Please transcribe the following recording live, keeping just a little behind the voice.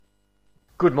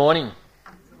Good morning.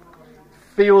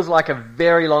 Feels like a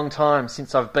very long time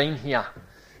since I've been here,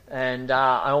 and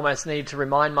I almost need to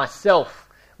remind myself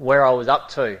where I was up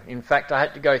to. In fact, I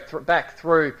had to go back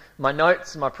through my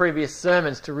notes and my previous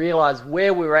sermons to realise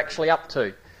where we were actually up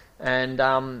to, and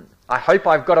I hope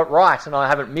I've got it right and I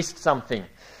haven't missed something.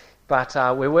 But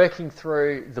we're working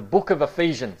through the book of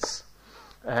Ephesians,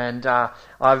 and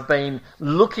I've been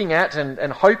looking at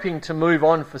and hoping to move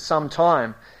on for some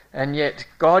time. And yet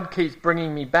God keeps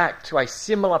bringing me back to a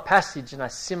similar passage and a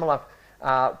similar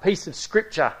piece of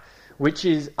scripture, which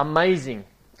is amazing.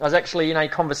 I was actually in a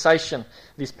conversation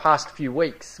this past few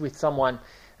weeks with someone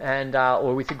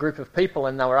or with a group of people,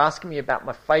 and they were asking me about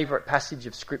my favourite passage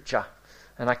of scripture.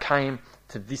 And I came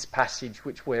to this passage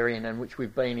which we're in and which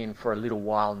we've been in for a little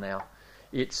while now.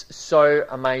 It's so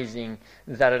amazing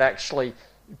that it actually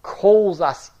calls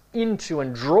us into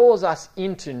and draws us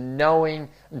into knowing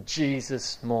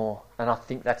Jesus more. And I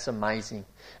think that's amazing.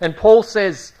 And Paul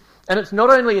says, and it's not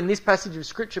only in this passage of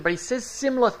Scripture, but he says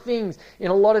similar things in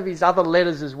a lot of his other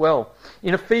letters as well.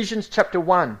 In Ephesians chapter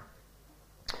 1,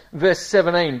 verse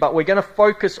 17, but we're going to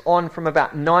focus on from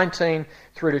about 19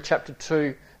 through to chapter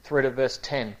 2 through to verse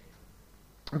 10.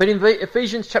 But in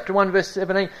Ephesians chapter 1 verse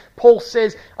 17, Paul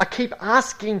says, I keep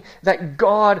asking that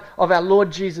God of our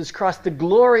Lord Jesus Christ, the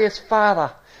glorious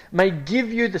Father, may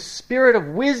give you the spirit of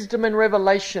wisdom and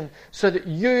revelation so that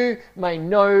you may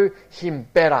know Him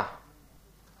better.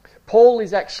 Paul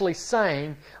is actually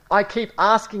saying, I keep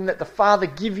asking that the Father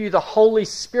give you the Holy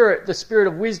Spirit, the spirit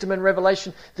of wisdom and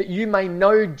revelation, that you may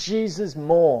know Jesus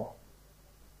more.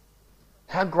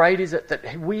 How great is it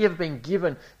that we have been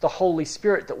given the Holy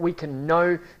Spirit, that we can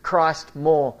know Christ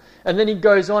more. And then he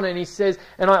goes on and he says,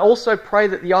 and I also pray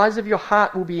that the eyes of your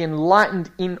heart will be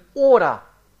enlightened in order.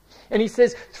 And he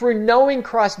says, through knowing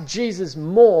Christ Jesus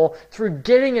more, through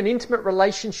getting an intimate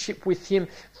relationship with Him,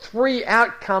 3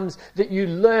 outcomes that you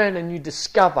learn and you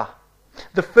discover.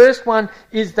 The first one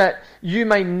is that you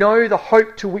may know the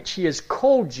hope to which He has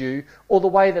called you, or the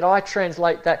way that I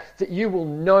translate that you will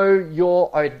know your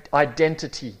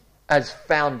identity as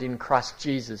found in Christ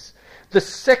Jesus. The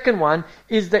second one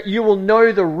is that you will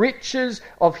know the riches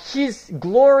of His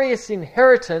glorious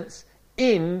inheritance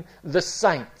in the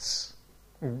saints.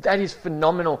 That is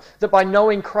phenomenal. That by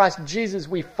knowing Christ Jesus,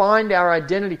 we find our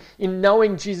identity. In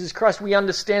knowing Jesus Christ, we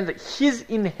understand that His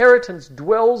inheritance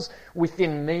dwells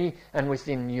within me and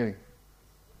within you.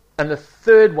 And the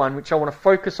third one, which I want to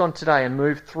focus on today and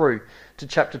move through to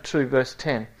chapter 2, verse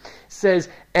 10, says,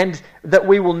 and that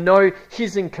we will know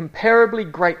His incomparably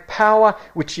great power,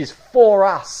 which is for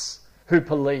us who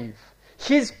believe.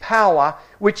 His power,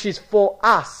 which is for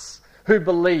us who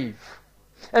believe.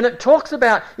 And it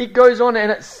goes on and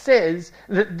it says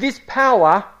that this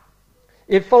power,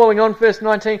 following on verse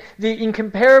 19, the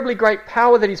incomparably great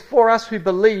power that is for us who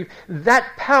believe, that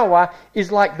power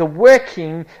is like the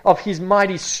working of His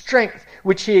mighty strength,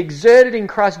 which He exerted in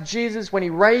Christ Jesus when He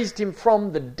raised Him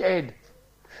from the dead.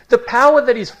 The power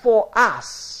that is for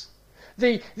us,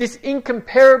 this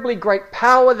incomparably great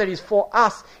power that is for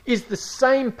us, is the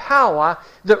same power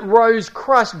that rose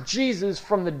Christ Jesus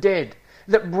from the dead,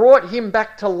 that brought Him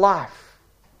back to life.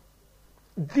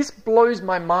 This blows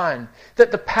my mind,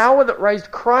 that the power that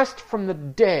raised Christ from the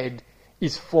dead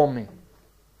is for me.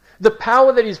 The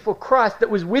power that is for Christ, that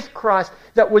was with Christ,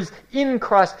 that was in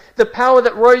Christ, the power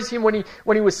that rose Him when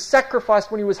he was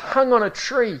sacrificed, when He was hung on a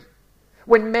tree,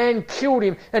 when man killed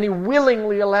Him and He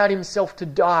willingly allowed Himself to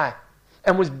die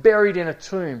and was buried in a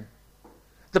tomb.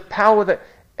 The power that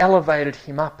elevated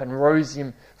Him up and rose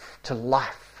Him to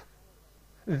life.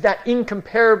 That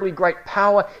incomparably great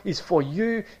power is for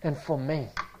you and for me.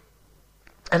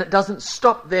 And it doesn't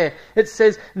stop there. It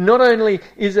says not only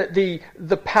is it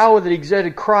the power that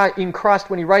exerted in Christ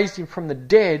when He raised Him from the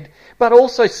dead, but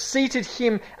also seated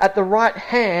Him at the right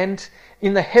hand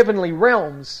in the heavenly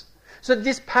realms. So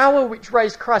this power which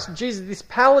raised Christ Jesus, this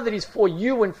power that is for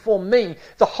you and for me,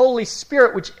 the Holy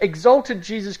Spirit which exalted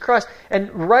Jesus Christ and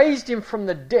raised Him from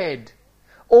the dead,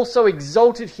 also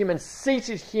exalted Him and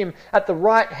seated Him at the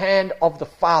right hand of the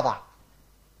Father.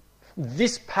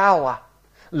 This power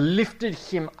lifted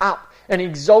Him up and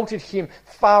exalted Him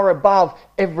far above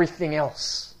everything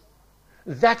else.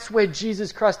 That's where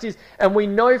Jesus Christ is. And we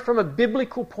know from a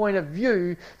biblical point of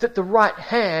view that the right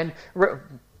hand,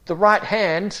 the right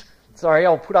hand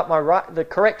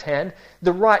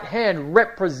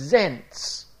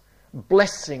represents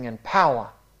blessing and power.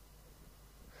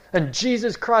 And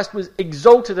Jesus Christ was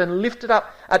exalted and lifted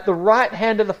up at the right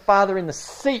hand of the Father in the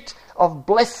seat of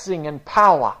blessing and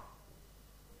power.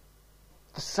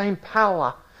 The same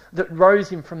power that rose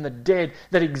Him from the dead,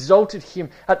 that exalted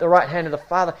Him at the right hand of the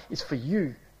Father, is for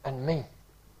you and me.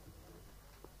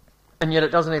 And yet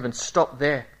it doesn't even stop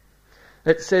there.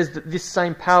 It says that this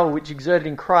same power which exerted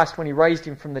in Christ when he raised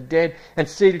him from the dead and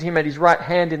seated him at his right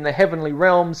hand in the heavenly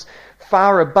realms,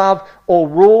 far above all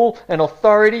rule and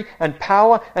authority and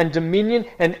power and dominion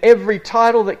and every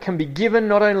title that can be given,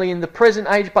 not only in the present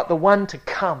age but the one to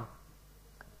come.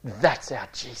 That's our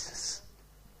Jesus.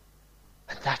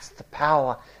 And that's the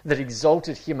power that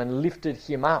exalted him and lifted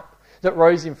him up, that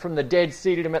rose him from the dead,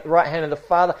 seated him at the right hand of the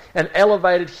Father, and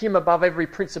elevated him above every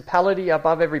principality,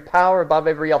 above every power, above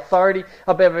every authority,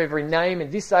 above every name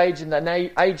in this age and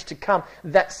the age to come.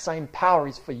 That same power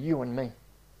is for you and me.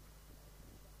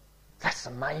 That's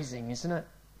amazing, isn't it?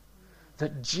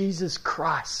 That Jesus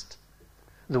Christ,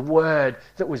 the Word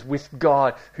that was with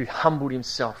God, who humbled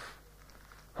himself.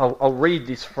 I'll read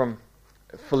this from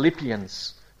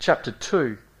Philippians chapter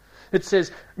 2. It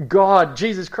says, God,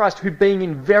 Jesus Christ, who being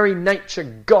in very nature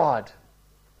God,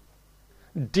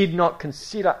 did not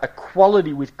consider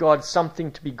equality with God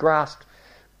something to be grasped,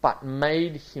 but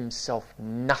made himself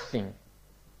nothing.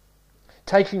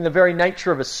 Taking the very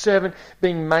nature of a servant,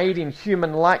 being made in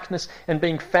human likeness, and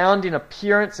being found in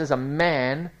appearance as a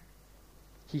man,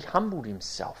 he humbled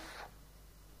himself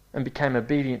and became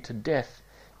obedient to death,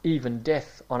 even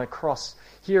death on a cross.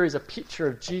 Here is a picture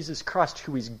of Jesus Christ,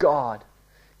 who is God,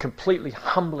 completely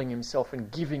humbling himself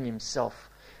and giving himself.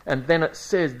 And then it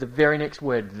says the very next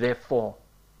word, therefore.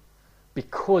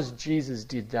 Because Jesus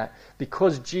did that,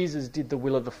 because Jesus did the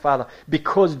will of the Father,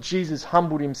 because Jesus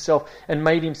humbled himself and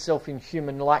made himself in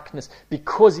human likeness,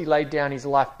 because he laid down his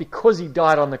life, because he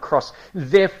died on the cross,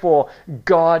 therefore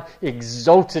God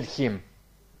exalted him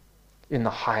in the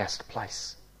highest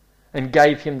place and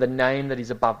gave him the name that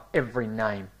is above every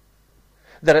name.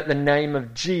 That at the name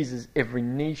of Jesus every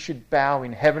knee should bow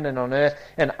in heaven and on earth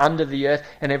and under the earth,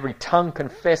 and every tongue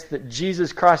confess that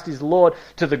Jesus Christ is Lord,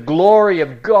 to the glory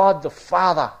of God the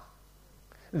Father.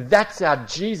 That's our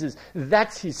Jesus.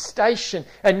 That's his station.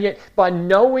 And yet by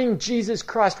knowing Jesus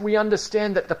Christ, we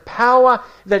understand that the power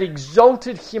that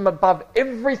exalted him above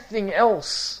everything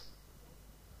else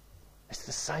is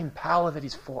the same power that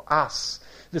is for us.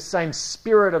 The same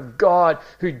Spirit of God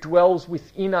who dwells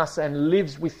within us and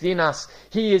lives within us.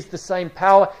 He is the same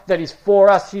power that is for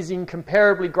us. His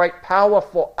incomparably great power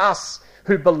for us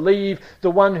who believe.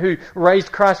 The one who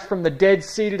raised Christ from the dead,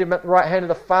 seated him at the right hand of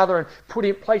the Father,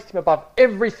 and placed him above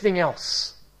everything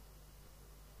else.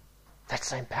 That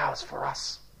same power is for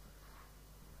us.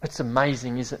 It's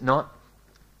amazing, is it not?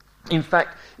 In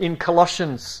fact, in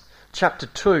Colossians chapter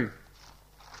 2,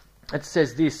 it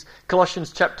says this,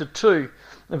 Colossians chapter 2,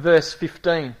 verse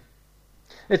 15.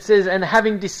 It says, and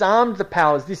having disarmed the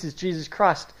powers, this is Jesus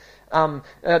Christ,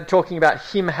 talking about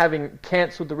him having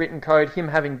cancelled the written code, him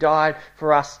having died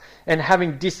for us, and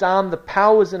having disarmed the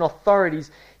powers and authorities,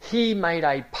 he made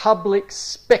a public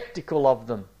spectacle of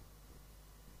them,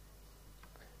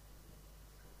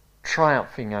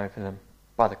 triumphing over them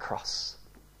by the cross.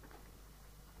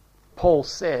 Paul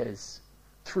says,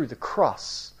 through the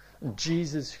cross,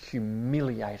 Jesus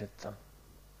humiliated them.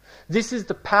 This is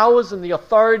the powers and the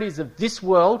authorities of this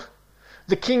world,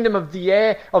 the kingdom of the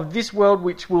air of this world,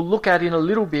 which we'll look at in a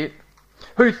little bit,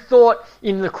 who thought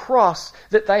in the cross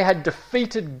that they had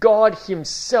defeated God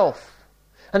himself.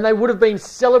 And they would have been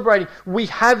celebrating, we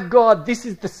have God, this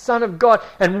is the Son of God,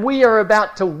 and we are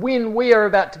about to win, we are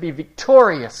about to be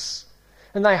victorious.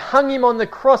 And they hung him on the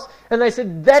cross and they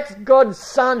said, that's God's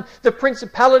Son. The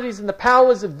principalities and the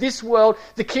powers of this world,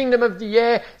 the kingdom of the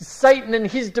air, Satan and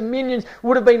his dominions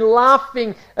would have been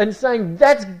laughing and saying,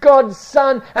 that's God's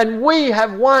Son and we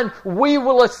have won. We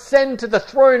will ascend to the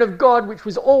throne of God, which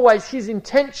was always his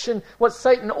intention, what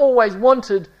Satan always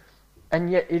wanted.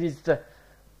 And yet it is the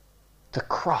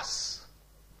cross.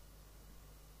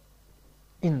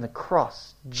 In the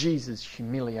cross, Jesus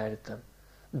humiliated them.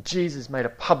 Jesus made a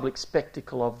public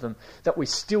spectacle of them, that we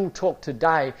still talk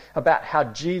today about how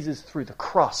Jesus, through the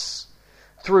cross,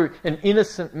 through an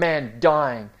innocent man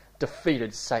dying,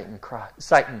 defeated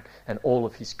Satan and all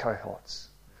of his cohorts.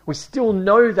 We still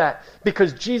know that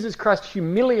because Jesus Christ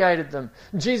humiliated them.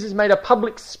 Jesus made a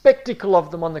public spectacle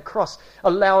of them on the cross,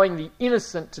 allowing the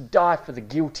innocent to die for the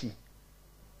guilty,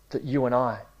 that you and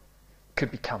I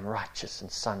could become righteous and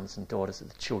sons and daughters of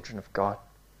the children of God.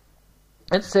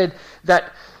 It said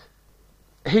that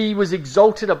he was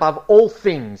exalted above all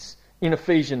things in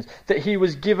Ephesians, that he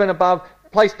was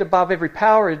placed above every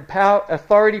power,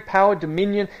 authority, power,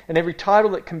 dominion, and every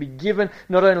title that can be given,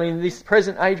 not only in this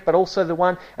present age, but also the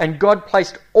one. And God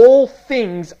placed all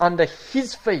things under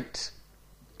his feet.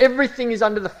 Everything is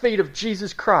under the feet of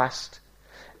Jesus Christ,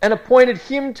 and appointed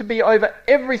him to be over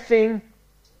everything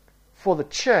for the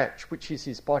church, which is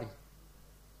his body.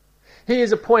 He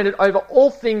is appointed over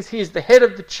all things. He is the head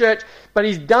of the church, but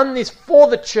he's done this for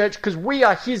the church because we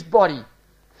are his body.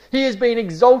 He has been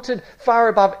exalted far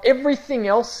above everything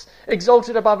else,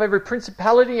 exalted above every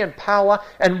principality and power,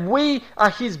 and we are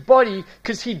his body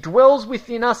because he dwells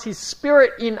within us, his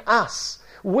spirit in us.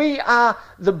 We are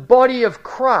the body of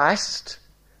Christ,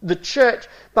 the church,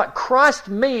 but Christ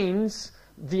means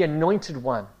the anointed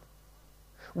one.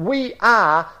 We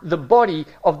are the body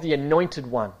of the anointed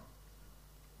one.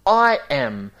 I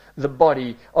am the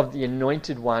body of the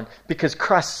anointed one because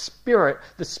Christ's Spirit,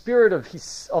 the Spirit of the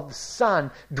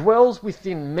Son, dwells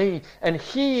within me, and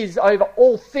he is over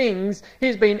all things.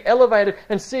 He's been elevated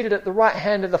and seated at the right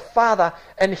hand of the Father,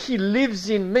 and he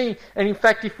lives in me. And in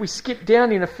fact, if we skip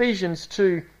down in Ephesians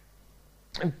 2,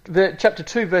 chapter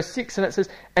 2, verse 6, and it says,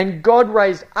 and God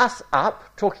raised us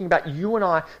up, talking about you and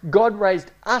I, God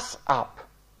raised us up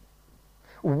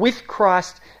with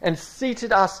Christ and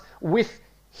seated us with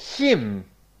him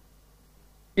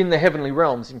in the heavenly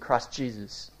realms in Christ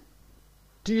Jesus.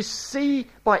 Do you see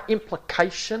by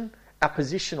implication our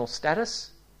positional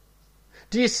status?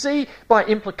 Do you see by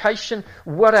implication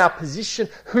what our position,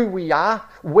 who we are,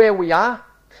 where we are?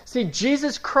 See,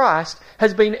 Jesus Christ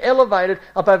has been elevated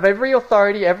above every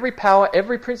authority, every power,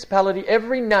 every principality,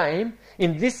 every name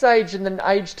in this age and the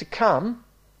age to come.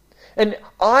 And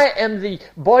I am the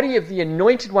body of the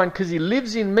anointed one because he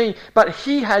lives in me, but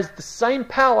he has the same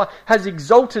power, has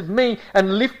exalted me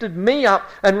and lifted me up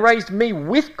and raised me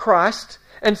with Christ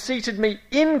and seated me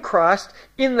in Christ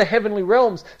in the heavenly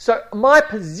realms. So my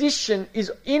position is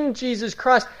in Jesus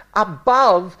Christ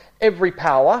above every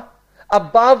power,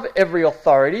 above every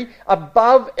authority,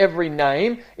 above every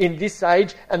name in this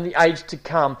age and the age to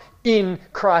come in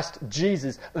Christ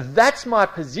Jesus. That's my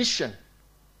position.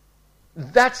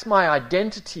 That's my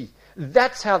identity.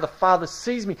 That's how the Father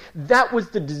sees me. That was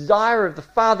the desire of the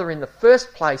Father in the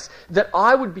first place, that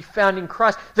I would be found in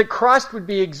Christ, that Christ would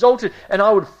be exalted, and I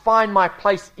would find my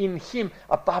place in him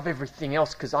above everything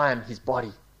else because I am his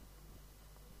body.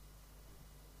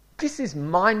 This is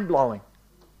mind-blowing.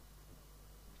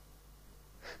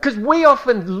 Because we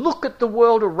often look at the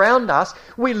world around us,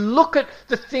 we look at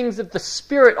the things of the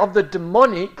spirit, of the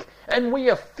demonic, and we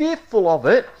are fearful of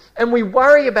it, and we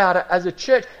worry about it as a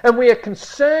church, and we are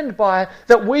concerned by it,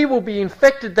 that we will be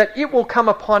infected, that it will come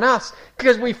upon us,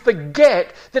 because we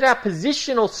forget that our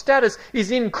positional status is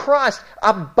in Christ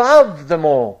above them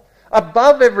all,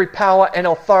 above every power and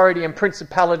authority and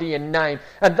principality and name,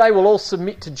 and they will all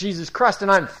submit to Jesus Christ, and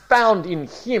I am found in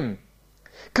him.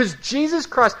 Because Jesus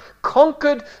Christ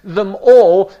conquered them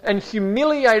all and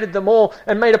humiliated them all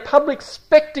and made a public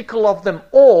spectacle of them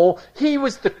all. He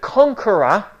was the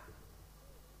conqueror.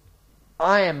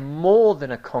 I am more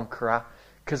than a conqueror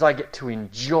because I get to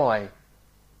enjoy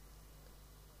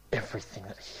everything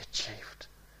that he achieved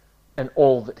and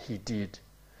all that he did.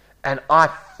 And I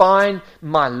find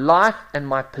my life and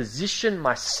my position,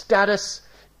 my status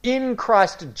in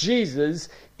Christ Jesus,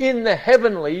 in the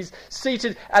heavenlies,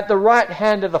 seated at the right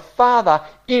hand of the Father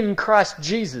in Christ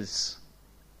Jesus.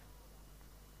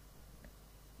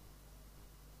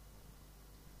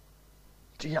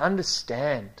 Do you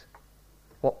understand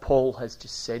what Paul has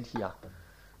just said here?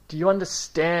 Do you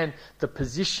understand the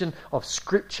position of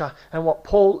Scripture and what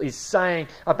Paul is saying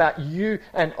about you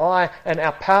and I and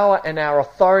our power and our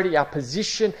authority, our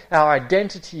position, our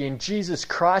identity in Jesus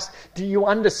Christ? Do you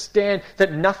understand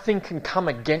that nothing can come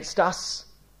against us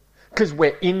because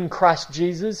we're in Christ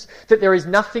Jesus? That there is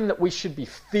nothing that we should be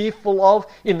fearful of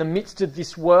in the midst of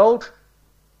this world?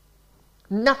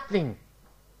 Nothing.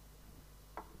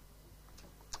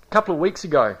 A couple of weeks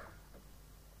ago,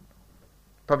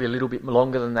 probably a little bit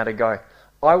longer than that ago,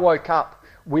 I woke up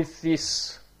with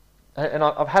this, and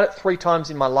I've had it 3 times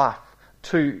in my life,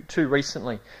 two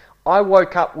recently. I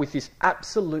woke up with this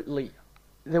absolutely,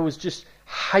 there was just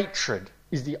hatred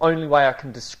is the only way I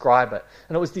can describe it.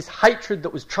 And it was this hatred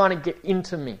that was trying to get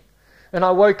into me. And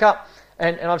I woke up,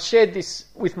 and I've shared this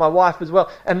with my wife as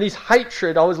well, and this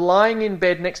hatred, I was lying in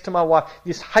bed next to my wife,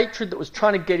 this hatred that was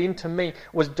trying to get into me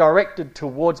was directed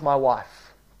towards my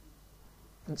wife.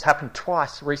 It's happened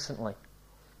twice recently.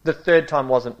 The third time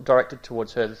wasn't directed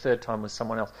towards her. The third time was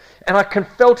someone else. And I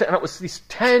felt it, and it was this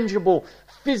tangible,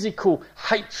 physical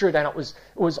hatred, and it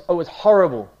was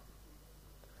horrible.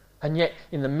 And yet,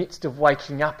 in the midst of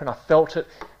waking up, and I felt it,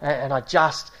 and I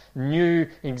just knew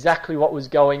exactly what was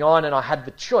going on, and I had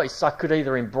the choice. I could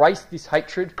either embrace this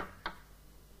hatred,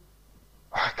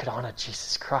 or I could honour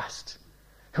Jesus Christ.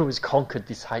 who has conquered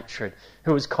this hatred,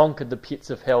 who has conquered the pits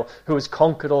of hell, who has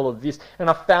conquered all of this. And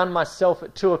I found myself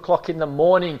at 2 o'clock in the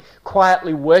morning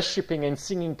quietly worshipping and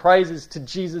singing praises to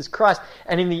Jesus Christ.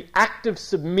 And in the act of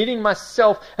submitting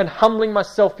myself and humbling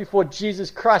myself before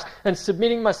Jesus Christ and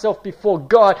submitting myself before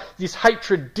God, this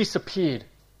hatred disappeared.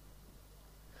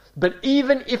 But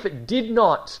even if it did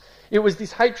not, it was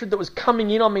this hatred that was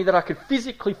coming in on me that I could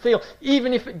physically feel.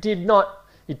 Even if it did not,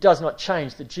 it does not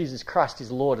change that Jesus Christ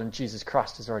is Lord and Jesus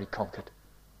Christ has already conquered.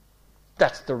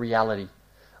 That's the reality.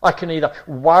 I can either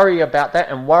worry about that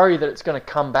and worry that it's going to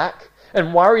come back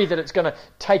and worry that it's going to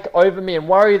take over me and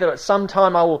worry that at some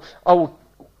time I will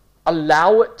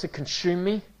allow it to consume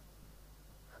me,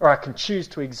 or I can choose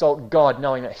to exalt God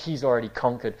knowing that He's already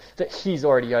conquered, that He's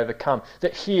already overcome,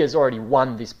 that He has already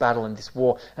won this battle and this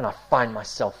war, and I find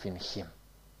myself in Him.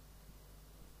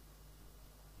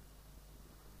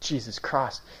 Jesus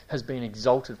Christ has been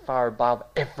exalted far above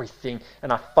everything,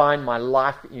 and I find my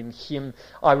life in Him.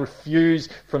 I refuse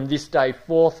from this day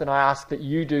forth, and I ask that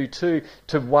you do too,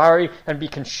 to worry and be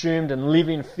consumed and live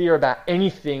in fear about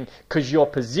anything, because your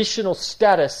positional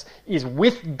status is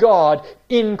with God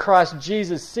in Christ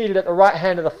Jesus, seated at the right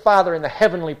hand of the Father in the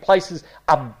heavenly places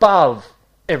above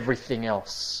everything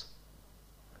else.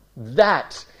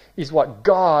 That is what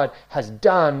God has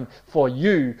done for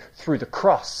you through the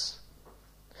cross.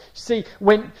 See,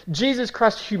 when Jesus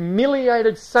Christ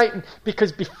humiliated Satan,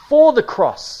 because before the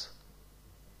cross,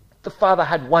 the Father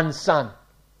had one Son,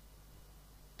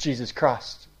 Jesus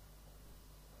Christ.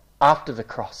 After the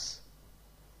cross,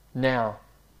 now,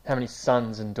 how many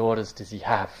sons and daughters does He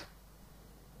have?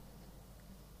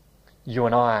 You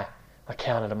and I are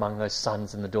counted among those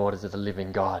sons and the daughters of the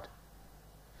living God.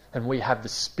 And we have the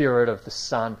Spirit of the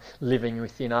Son living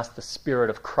within us, the Spirit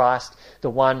of Christ, the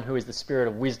one who is the Spirit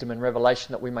of wisdom and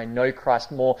revelation, that we may know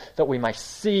Christ more, that we may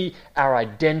see our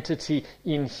identity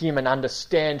in Him and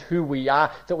understand who we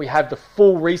are, that we have the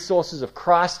full resources of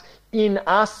Christ in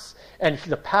us, and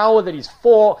the power that is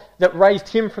that raised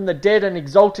Him from the dead and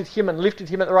exalted Him and lifted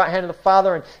Him at the right hand of the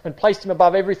Father and placed Him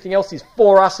above everything else is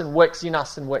for us and works in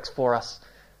us and works for us.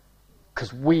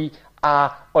 Because we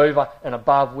are over and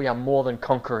above, we are more than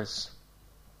conquerors.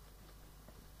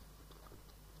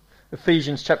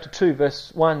 Ephesians chapter 2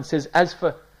 verse 1 says, As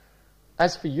for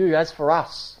you, as for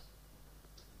us,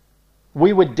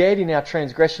 we were dead in our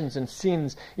transgressions and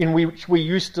sins, in which we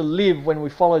used to live when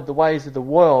we followed the ways of the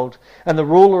world and the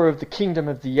ruler of the kingdom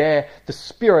of the air, the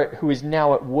Spirit who is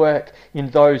now at work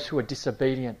in those who are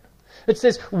disobedient. It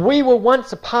says, we were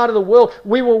once a part of the world.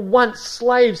 We were once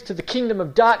slaves to the kingdom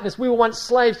of darkness. We were once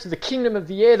slaves to the kingdom of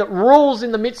the air that rules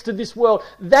in the midst of this world.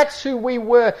 That's who we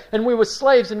were. And we were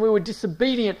slaves and we were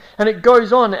disobedient. And it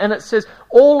goes on and it says,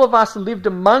 all of us lived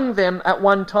among them at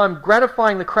one time,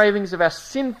 gratifying the cravings of our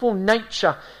sinful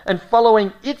nature and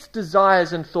following its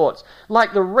desires and thoughts.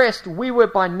 Like the rest, we were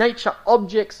by nature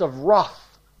objects of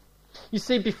wrath. You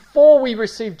see, before we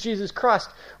received Jesus Christ,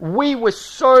 we were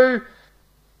so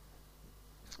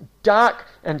dark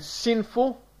and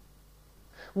sinful.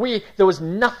 There was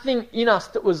nothing in us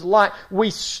that was light. We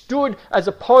stood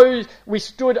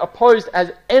opposed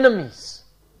as enemies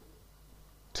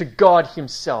to God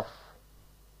Himself.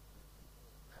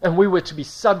 And we were to be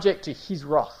subject to His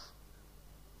wrath.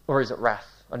 Or is it wrath?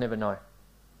 I never know.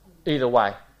 Either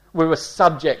way, we were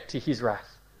subject to His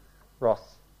wrath.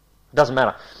 Wrath. It doesn't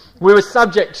matter. We were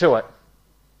subject to it.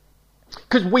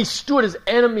 Because we stood as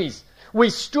enemies. We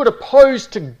stood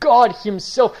opposed to God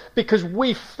Himself because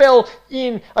we fell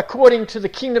in according to the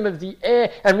kingdom of the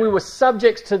air, and we were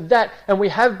subjects to that, and we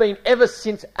have been ever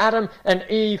since Adam and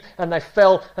Eve, and they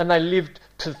fell and they lived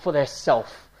for their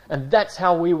self. And that's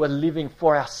how we were living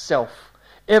for ourselves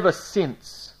ever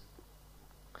since.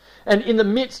 And in the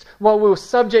midst, while we were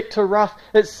subject to wrath,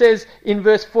 it says in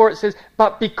verse 4, it says,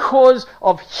 but because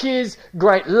of His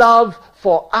great love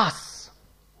for us,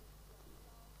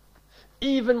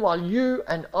 even while you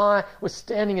and I were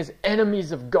standing as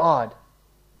enemies of God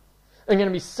and going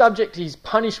to be subject to His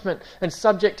punishment and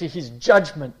subject to His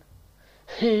judgment,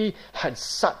 He had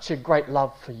such a great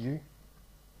love for you.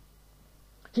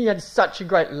 He had such a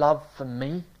great love for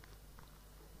me.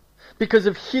 Because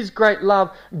of His great love,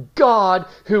 God,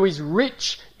 who is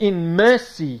rich in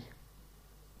mercy,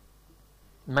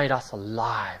 made us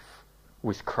alive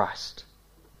with Christ.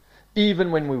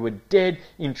 Even when we were dead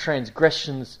in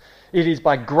transgressions, it is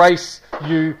by grace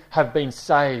you have been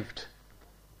saved.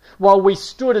 While we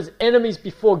stood as enemies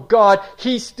before God,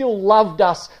 He still loved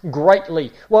us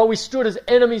greatly. While we stood as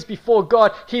enemies before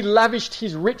God, He lavished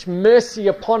His rich mercy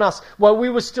upon us. While we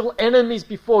were still enemies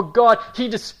before God, He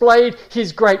displayed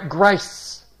His great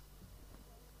grace.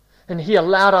 And he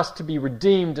allowed us to be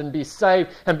redeemed and be saved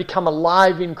and become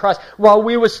alive in Christ. While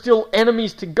we were still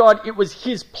enemies to God, it was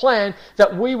his plan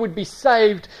that we would be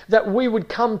saved, that we would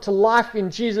come to life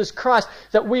in Jesus Christ,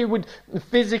 that we would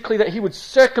physically, that he would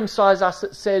circumcise us,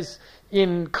 it says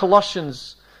in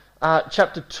Colossians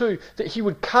chapter 2, that he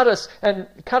would cut us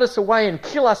away and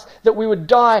kill us, that we would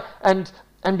die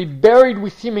and be buried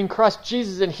with him in Christ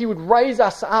Jesus, and he would raise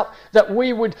us up, that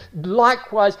we would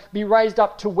likewise be raised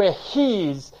up to where he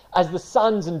is as the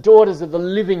sons and daughters of the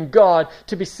living God,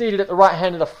 to be seated at the right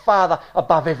hand of the Father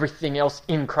above everything else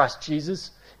in Christ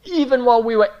Jesus. Even while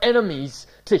we were enemies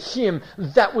to him,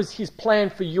 that was his plan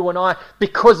for you and I,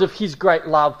 because of his great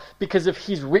love, because of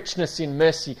his richness in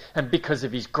mercy, and because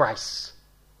of his grace.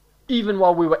 Even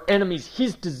while we were enemies,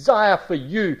 his desire for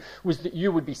you was that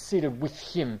you would be seated with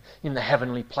him in the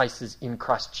heavenly places in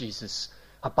Christ Jesus,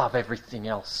 above everything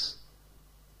else.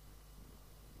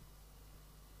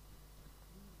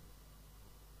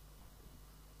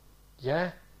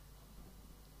 Yeah?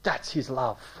 That's his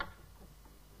love.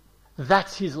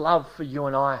 That's his love for you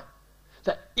and I.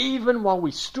 That even while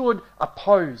we stood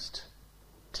opposed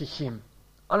to him.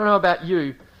 I don't know about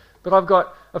you, but I've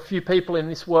got a few people in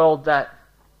this world that,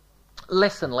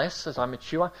 less and less as I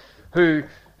mature, who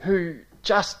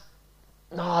just,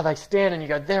 they stand and you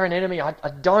go, they're an enemy. I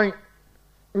don't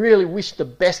really wish the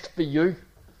best for you,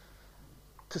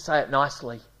 to say it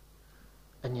nicely.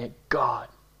 And yet God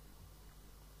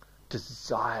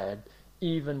desired,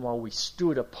 even while we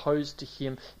stood opposed to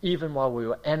him, even while we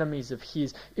were enemies of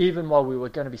his, even while we were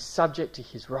going to be subject to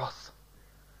his wrath,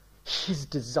 his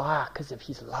desire, because of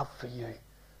his love for you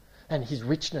and his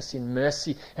richness in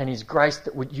mercy and his grace,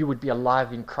 that you would be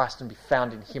alive in Christ and be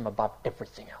found in him above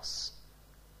everything else.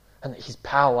 And that his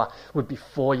power would be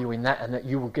for you in that, and that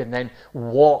you can then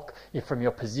walk from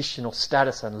your positional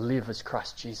status and live as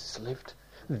Christ Jesus lived.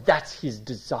 That's his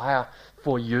desire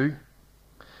for you.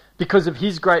 Because of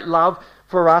his great love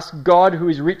for us, God, who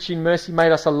is rich in mercy,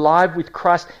 made us alive with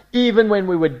Christ even when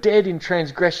we were dead in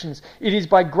transgressions. It is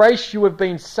by grace you have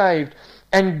been saved.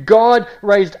 And God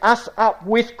raised us up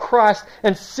with Christ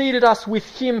and seated us with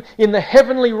him in the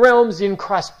heavenly realms in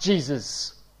Christ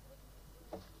Jesus.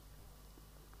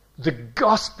 The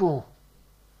gospel.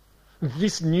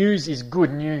 This news is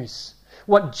good news.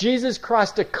 What Jesus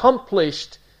Christ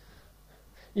accomplished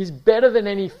is better than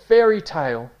any fairy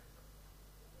tale.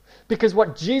 Because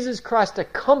what Jesus Christ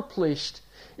accomplished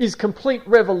is complete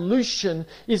revolution,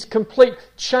 is complete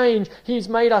change. He's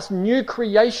made us new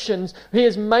creations. He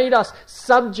has made us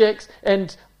subjects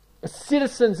and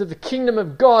citizens of the kingdom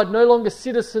of God, no longer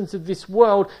citizens of this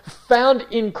world, found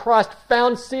in Christ,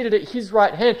 found seated at his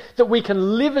right hand, that we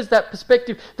can live as that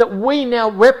perspective, that we now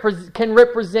can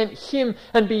represent him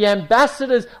and be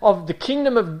ambassadors of the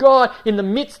kingdom of God in the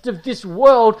midst of this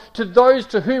world to those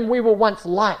to whom we were once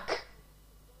like.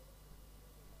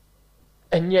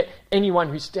 And yet, anyone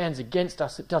who stands against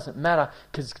us, it doesn't matter,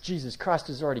 because Jesus Christ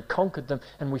has already conquered them,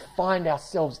 and we find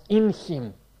ourselves in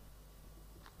him.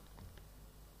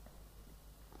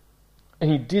 And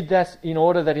he did that in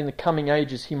order that in the coming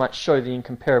ages he might show the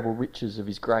incomparable riches of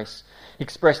his grace,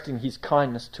 expressed in his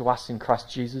kindness to us in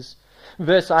Christ Jesus.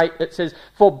 Verse 8, it says,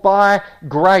 for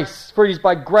it is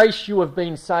by grace you have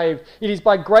been saved. It is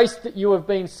by grace that you have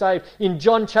been saved. In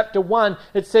John chapter 1,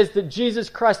 it says that Jesus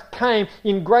Christ came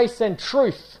in grace and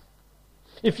truth.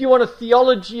 If you want a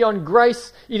theology on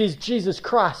grace, it is Jesus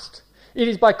Christ. It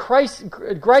is by grace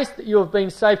that you have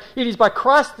been saved. It is by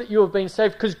Christ that you have been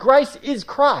saved, because grace is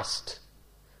Christ.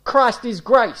 Christ is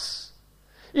grace.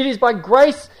 It is by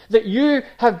grace that you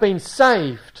have been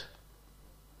saved.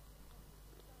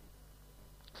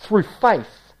 Through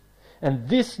faith, and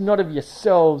this not of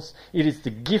yourselves, it is the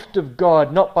gift of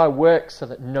God, not by works, so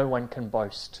that no one can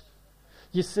boast.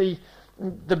 You see,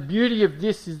 the beauty of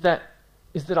this is that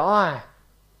I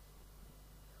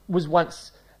was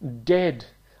once dead.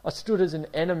 I stood as an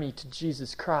enemy to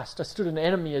Jesus Christ. I stood an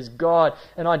enemy as God,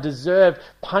 and I deserved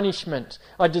punishment.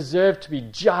 I deserved to be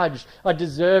judged. I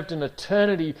deserved an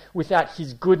eternity without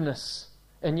his goodness.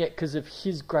 And yet, because of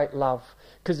his great love,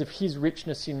 because of his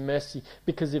richness in mercy,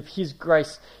 because of his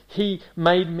grace, he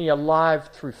made me alive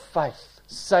through faith,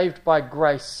 saved by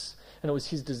grace. And it was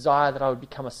his desire that I would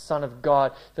become a son of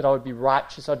God, that I would be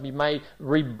righteous, I'd be made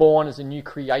reborn as a new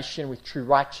creation with true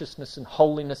righteousness and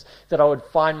holiness, that I would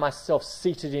find myself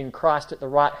seated in Christ at the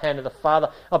right hand of the Father,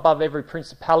 above every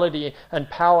principality and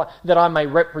power, that I may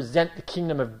represent the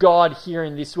kingdom of God here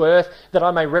in this earth, that I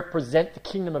may represent the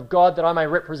kingdom of God, that I may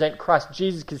represent Christ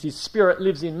Jesus, because his Spirit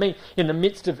lives in me in the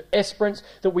midst of Esperance,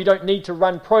 that we don't need to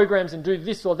run programs and do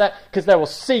this or that, because they will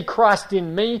see Christ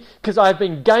in me, because I have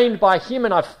been gained by him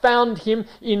and I've found found him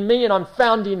in me and I'm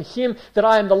found in him, that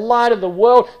I am the light of the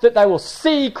world, that they will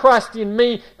see Christ in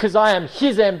me because I am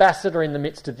his ambassador in the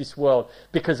midst of this world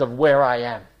because of where I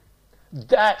am.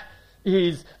 That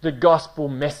is the gospel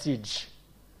message.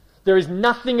 There is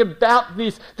nothing about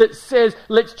this that says,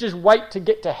 let's just wait to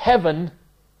get to heaven.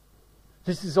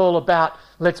 This is all about,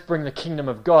 let's bring the kingdom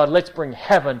of God. Let's bring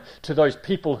heaven to those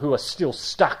people who are still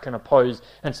stuck and opposed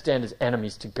and stand as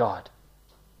enemies to God.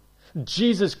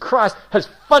 Jesus Christ has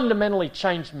fundamentally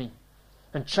changed me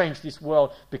and changed this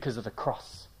world because of the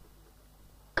cross.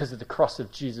 Because of the cross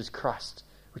of Jesus Christ,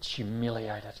 which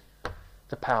humiliated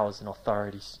the powers and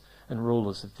authorities and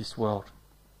rulers of this world.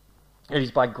 It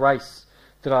is by grace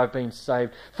that I've been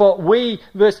saved. For we,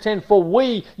 verse 10, for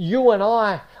we, you and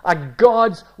I, are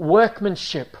God's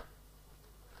workmanship,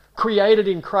 created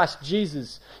in Christ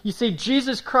Jesus. You see,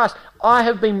 Jesus Christ, I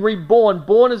have been reborn,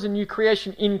 born as a new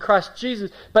creation in Christ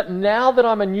Jesus. But now that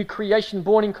I'm a new creation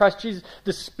born in Christ Jesus,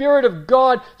 the Spirit of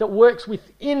God that works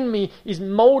within me is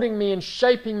molding me and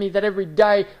shaping me, that every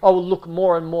day I will look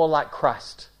more and more like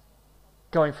Christ,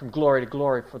 going from glory to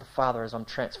glory for the Father as I'm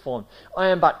transformed. I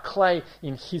am but clay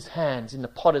in his hands, in the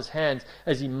potter's hands,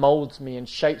 as he molds me and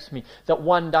shapes me. That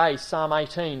one day, Psalm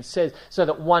 18 says, so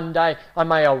that one day I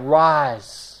may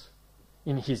arise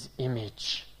in his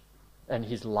image and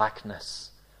his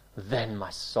likeness. Then my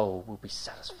soul will be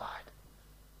satisfied.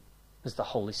 As the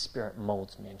Holy Spirit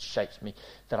molds me and shapes me,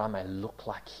 that I may look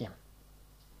like him.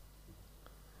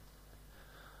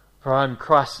 For I am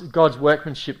God's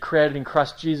workmanship, created in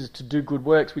Christ Jesus to do good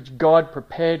works, which God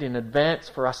prepared in advance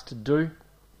for us to do.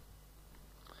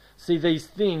 See, these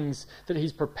things that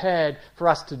he's prepared for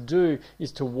us to do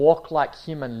is to walk like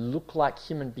him and look like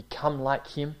him and become like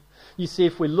him. You see,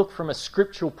 if we look from a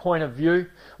scriptural point of view,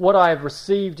 what I have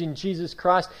received in Jesus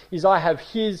Christ is I have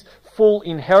his full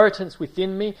inheritance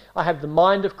within me. I have the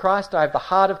mind of Christ, I have the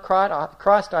heart of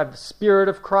Christ, I have the Spirit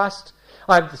of Christ.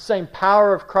 I have the same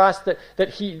power of Christ that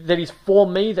is for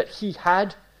me, that he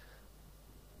had.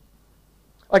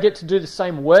 I get to do the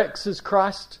same works as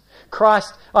Christ.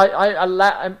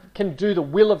 I can do the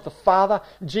will of the Father.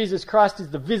 Jesus Christ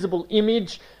is the visible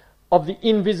image of the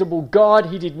invisible God.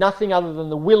 He did nothing other than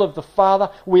the will of the Father.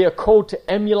 We are called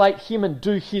to emulate him and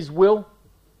do his will.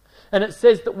 And it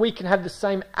says that we can have the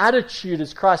same attitude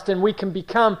as Christ and we can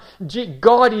become,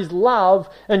 God is love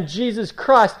and Jesus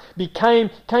Christ came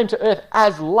to earth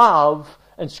as love,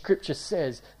 and Scripture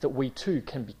says that we too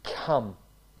can become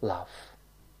love.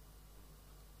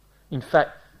 In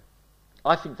fact,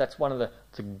 I think that's one of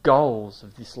the goals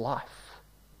of this life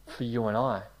for you and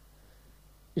I,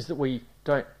 is that we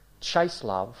don't chase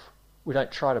love, we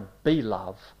don't try to be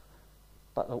love,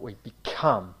 but that we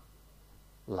become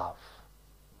love.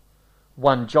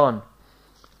 1 John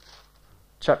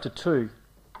chapter 2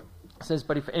 says,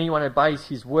 but if anyone obeys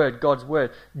his word,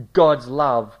 God's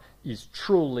love is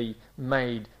truly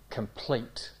made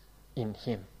complete in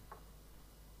him.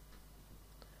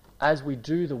 As we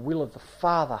do the will of the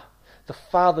Father, the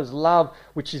Father's love,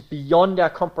 which is beyond our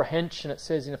comprehension, it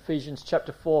says in Ephesians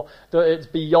chapter 4, that it's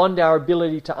beyond our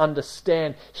ability to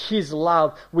understand his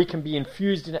love, we can be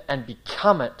infused in it and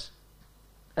become it.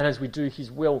 And as we do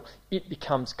his will, it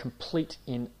becomes complete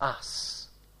in us.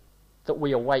 That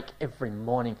we awake every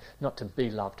morning not to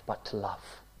be loved, but to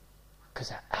love.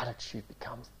 Because our attitude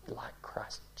becomes like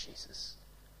Christ Jesus.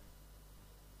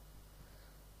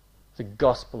 The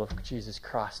gospel of Jesus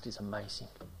Christ is amazing.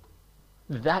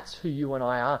 That's who you and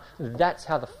I are. That's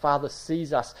how the Father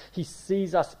sees us. He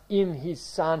sees us in his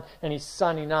Son and his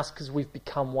Son in us because we've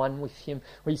become one with him.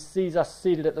 He sees us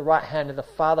seated at the right hand of the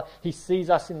Father. He sees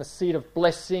us in the seat of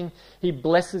blessing. He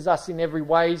blesses us in every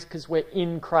way because we're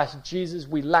in Christ Jesus.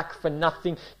 We lack for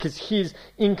nothing because his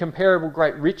incomparable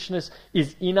great richness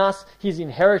is in us. His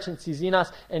inheritance is in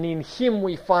us. And in him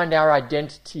we find our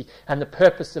identity, and the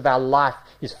purpose of our life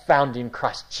is found in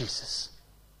Christ Jesus.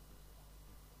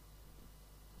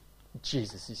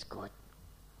 Jesus is good.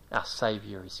 Our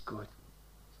Saviour is good.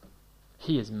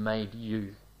 He has made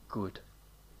you good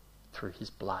through his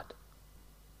blood.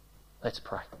 Let's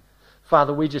pray.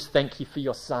 Father, we just thank you for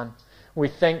your Son. We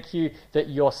thank you that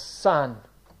your Son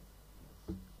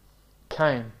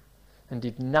came and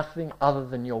did nothing other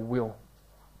than your will.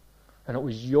 And it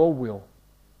was your will.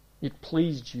 It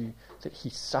pleased you that he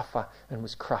suffer and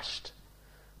was crushed,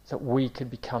 that we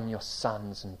could become your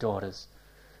sons and daughters,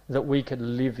 that we could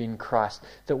live in Christ,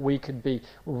 that we could be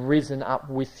risen up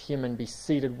with him and be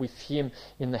seated with him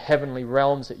in the heavenly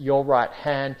realms at your right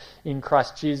hand in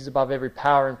Christ Jesus, above every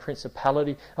power and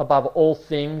principality, above all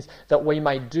things, that we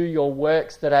may do your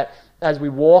works, that as we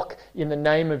walk in the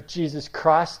name of Jesus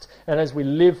Christ, and as we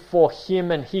live for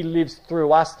Him and He lives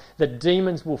through us, the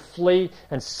demons will flee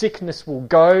and sickness will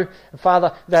go.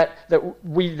 Father, that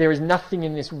there is nothing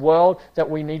in this world that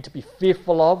we need to be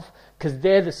fearful of, because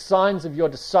they're the signs of your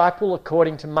disciple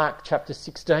according to Mark chapter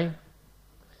 16.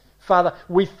 Father,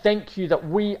 we thank you that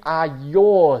we are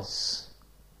yours.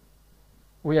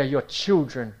 We are your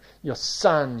children, your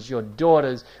sons, your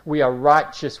daughters. We are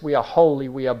righteous, we are holy,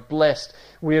 we are blessed.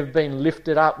 We have been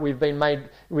lifted up,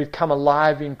 we've come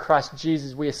alive in Christ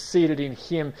Jesus. We are seated in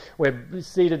Him. We're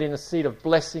seated in the seat of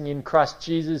blessing in Christ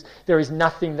Jesus. There is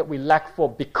nothing that we lack for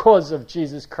because of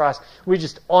Jesus Christ. We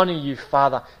just honor you,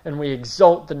 Father, and we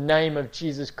exalt the name of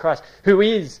Jesus Christ, who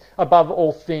is above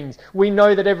all things. We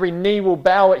know that every knee will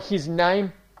bow at His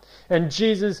name. And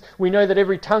Jesus, we know that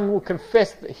every tongue will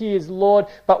confess that He is Lord,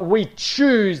 but we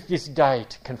choose this day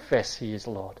to confess He is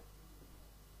Lord.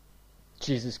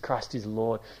 Jesus Christ is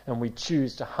Lord, and we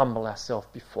choose to humble ourselves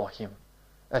before Him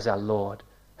as our Lord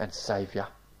and Saviour.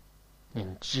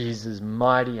 In Jesus'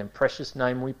 mighty and precious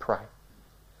name we pray.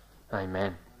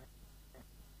 Amen.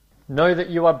 Know that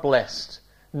you are blessed.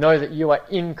 Know that you are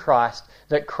in Christ,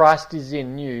 that Christ is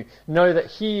in you. Know that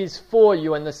He is for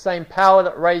you, and the same power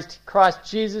that raised Christ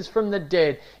Jesus from the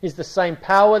dead is the same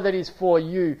power that is for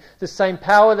you. The same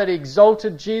power that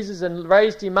exalted Jesus and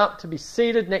raised Him up to be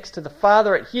seated next to the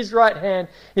Father at His right hand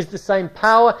is the same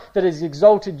power that has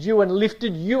exalted you and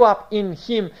lifted you up in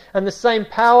Him. And the same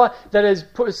power that has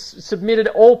submitted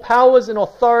all powers and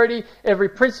authority, every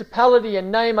principality and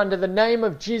name under the name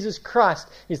of Jesus Christ,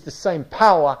 is the same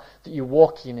power that you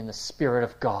walk in the Spirit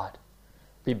of God.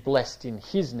 Be blessed in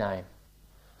His name.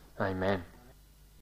 Amen.